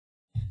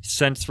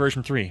 Since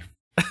version 3.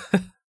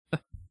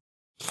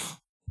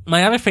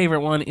 My other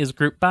favorite one is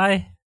group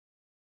buy.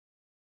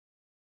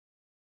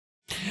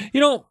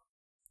 You know,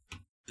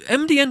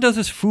 MDN does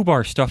this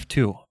foobar stuff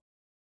too.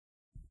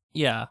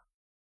 Yeah.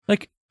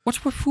 Like,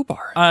 what's with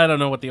foobar? I don't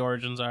know what the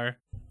origins are.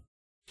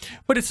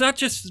 But it's not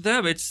just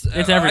them. It's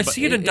everybody. I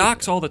see it in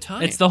docs all the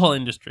time. It's the whole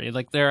industry.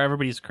 Like,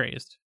 everybody's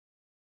crazed.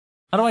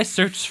 How do I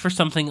search for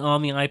something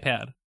on the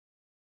iPad?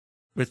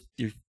 With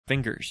your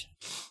fingers.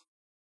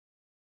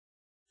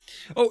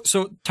 Oh,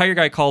 so Tire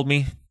Guy called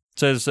me.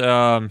 Says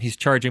he's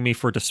charging me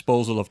for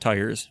disposal of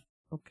tires.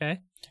 Okay.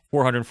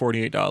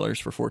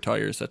 $448 for 4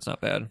 tires. That's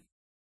not bad.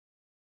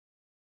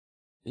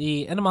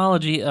 The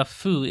etymology of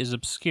foo is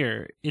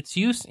obscure. Its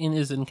use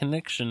is in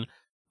connection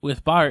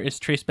with bar is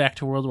traced back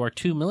to World War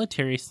II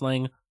military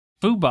slang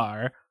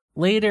foobar,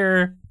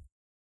 later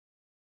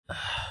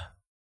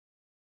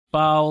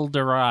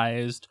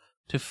bowdlerized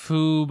to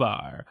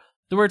foobar.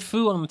 The word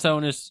foo on its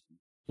own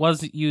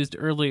was used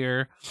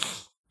earlier.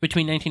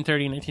 Between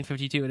 1930 and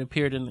 1952, it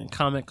appeared in the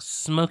comic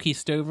Smokey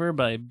Stover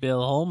by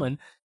Bill Holman,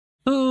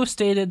 who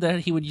stated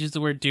that he would use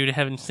the word due to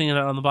having seen it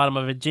on the bottom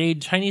of a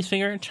jade Chinese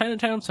finger in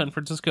Chinatown, San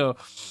Francisco,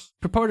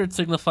 purported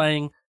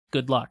signifying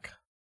good luck.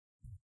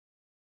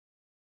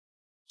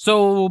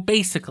 So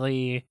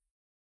basically,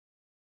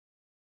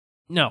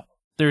 no,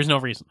 there's no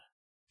reason.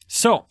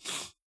 So,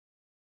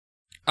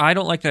 I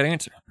don't like that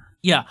answer.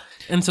 Yeah,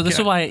 and so this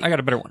is why I got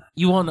a better one.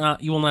 You will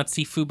not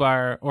see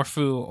foobar or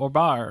foo or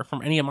bar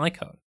from any of my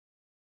code.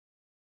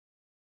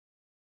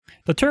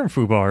 The term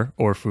foobar,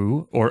 or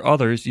foo, or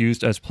others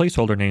used as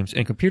placeholder names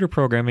in computer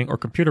programming or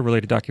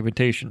computer-related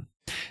documentation.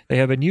 They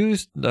have been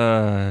used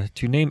to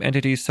name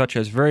entities such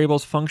as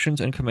variables,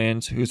 functions, and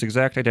commands whose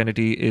exact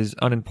identity is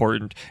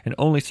unimportant and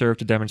only serve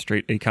to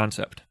demonstrate a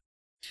concept.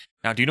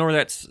 Now, do you know where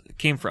that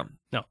came from?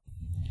 No.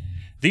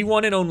 The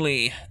one and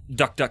only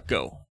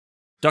DuckDuckGo.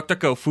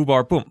 DuckDuckGo,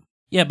 foobar, boom.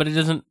 Yeah, but it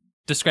doesn't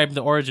describe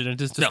the origin. It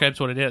just describes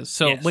what it is.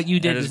 So yes, what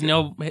you did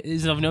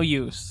is of no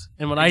use,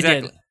 and what I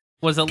did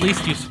was at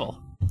least useful.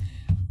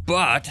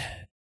 But,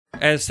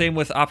 as same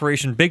with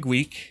Operation Big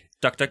Week,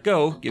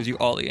 DuckDuckGo gives you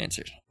all the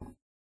answers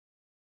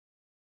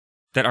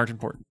that aren't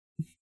important.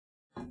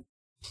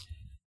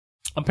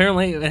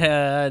 Apparently, it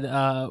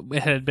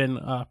had been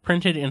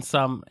printed in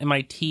some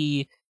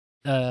MIT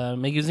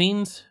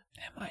magazines.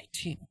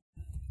 MIT.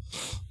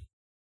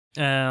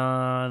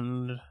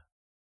 And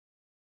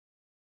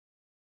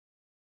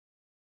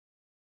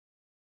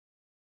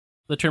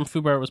the term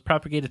foobar was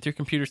propagated through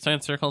computer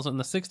science circles in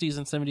the 60s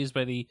and 70s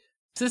by the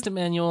system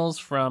manuals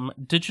from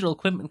Digital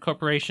Equipment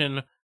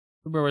Corporation.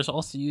 Foobar was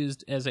also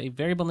used as a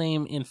variable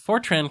name in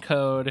Fortran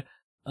code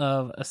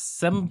of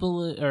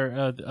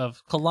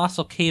of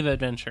Colossal Cave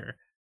Adventure.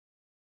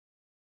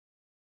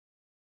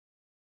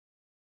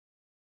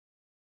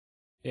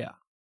 Yeah.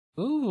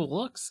 Ooh,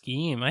 look,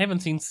 Scheme. I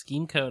haven't seen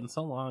Scheme code in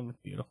so long. It's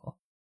beautiful.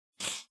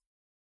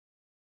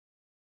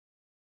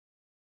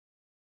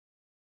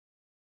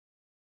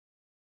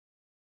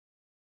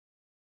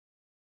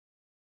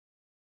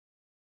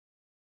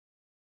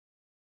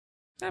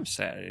 I'm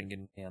sad I didn't get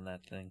an A on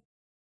that thing.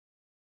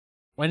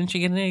 Why didn't you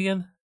get an A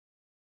again?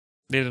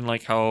 They didn't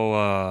like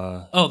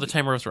how... Oh, the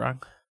timer was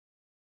wrong.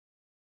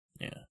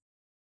 Yeah.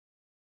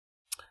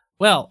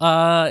 Well,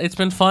 it's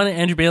been fun.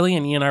 Andrew Bailey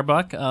and Ian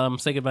Arbuck.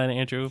 Say goodbye to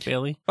Andrew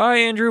Bailey. Bye,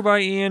 Andrew.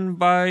 Bye, Ian.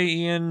 Bye,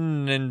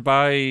 Ian. And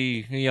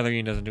bye... The other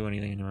Ian doesn't do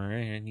anything anymore, right?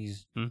 And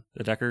he's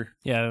the Decker.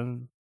 Yeah.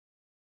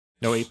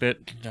 No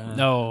 8-bit.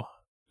 No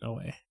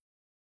way.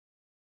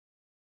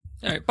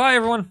 All right. Bye,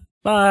 everyone.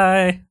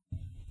 Bye.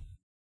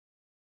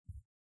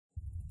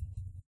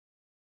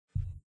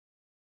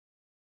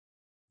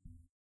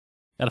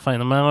 Gotta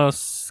find the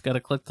mouse. Gotta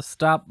click the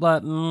stop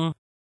button.